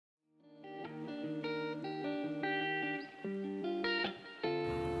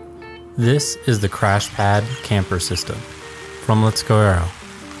This is the Crash Pad camper system from Let's Go Aero.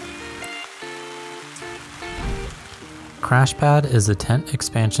 Crash Pad is a tent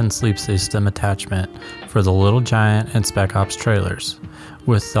expansion sleep system attachment for the LittleGiant and Spec trailers.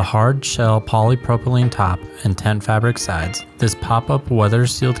 With the hard shell polypropylene top and tent fabric sides, this pop-up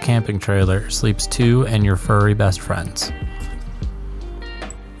weather-sealed camping trailer sleeps two and your furry best friends.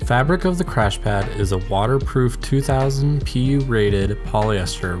 Fabric of the Crash Pad is a waterproof 2000 PU rated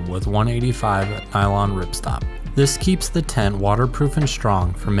polyester with 185 nylon ripstop. This keeps the tent waterproof and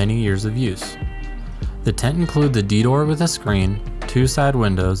strong for many years of use. The tent includes a D-door with a screen, two side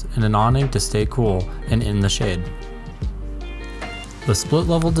windows, and an awning to stay cool and in the shade. The split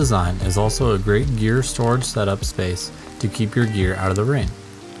level design is also a great gear storage setup space to keep your gear out of the rain.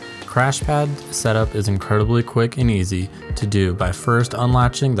 Crash Pad setup is incredibly quick and easy to do by first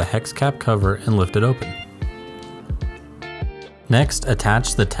unlatching the hex cap cover and lift it open. Next,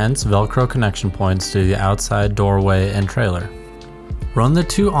 attach the tent's Velcro connection points to the outside doorway and trailer. Run the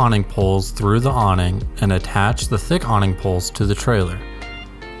two awning poles through the awning and attach the thick awning poles to the trailer.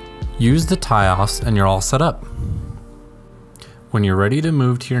 Use the tie-offs and you're all set up. When you're ready to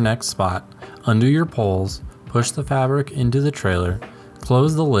move to your next spot, undo your poles, push the fabric into the trailer,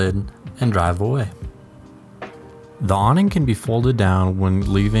 close the lid, and drive away. The awning can be folded down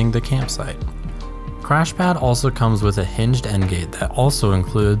when leaving the campsite. Crash Pad also comes with a hinged end gate that also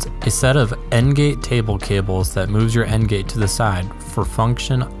includes a set of end gate table cables that moves your end gate to the side for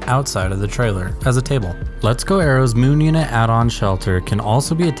function outside of the trailer as a table. Let's Go Aero's Moon Unit add-on shelter can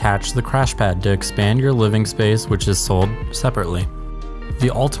also be attached to the Crash Pad to expand your living space, which is sold separately. The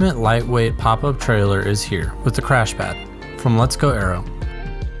ultimate lightweight pop-up trailer is here with the Crash Pad from Let's Go Aero.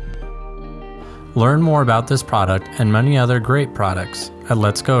 Learn more about this product and many other great products at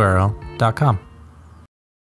letsgoaero.com.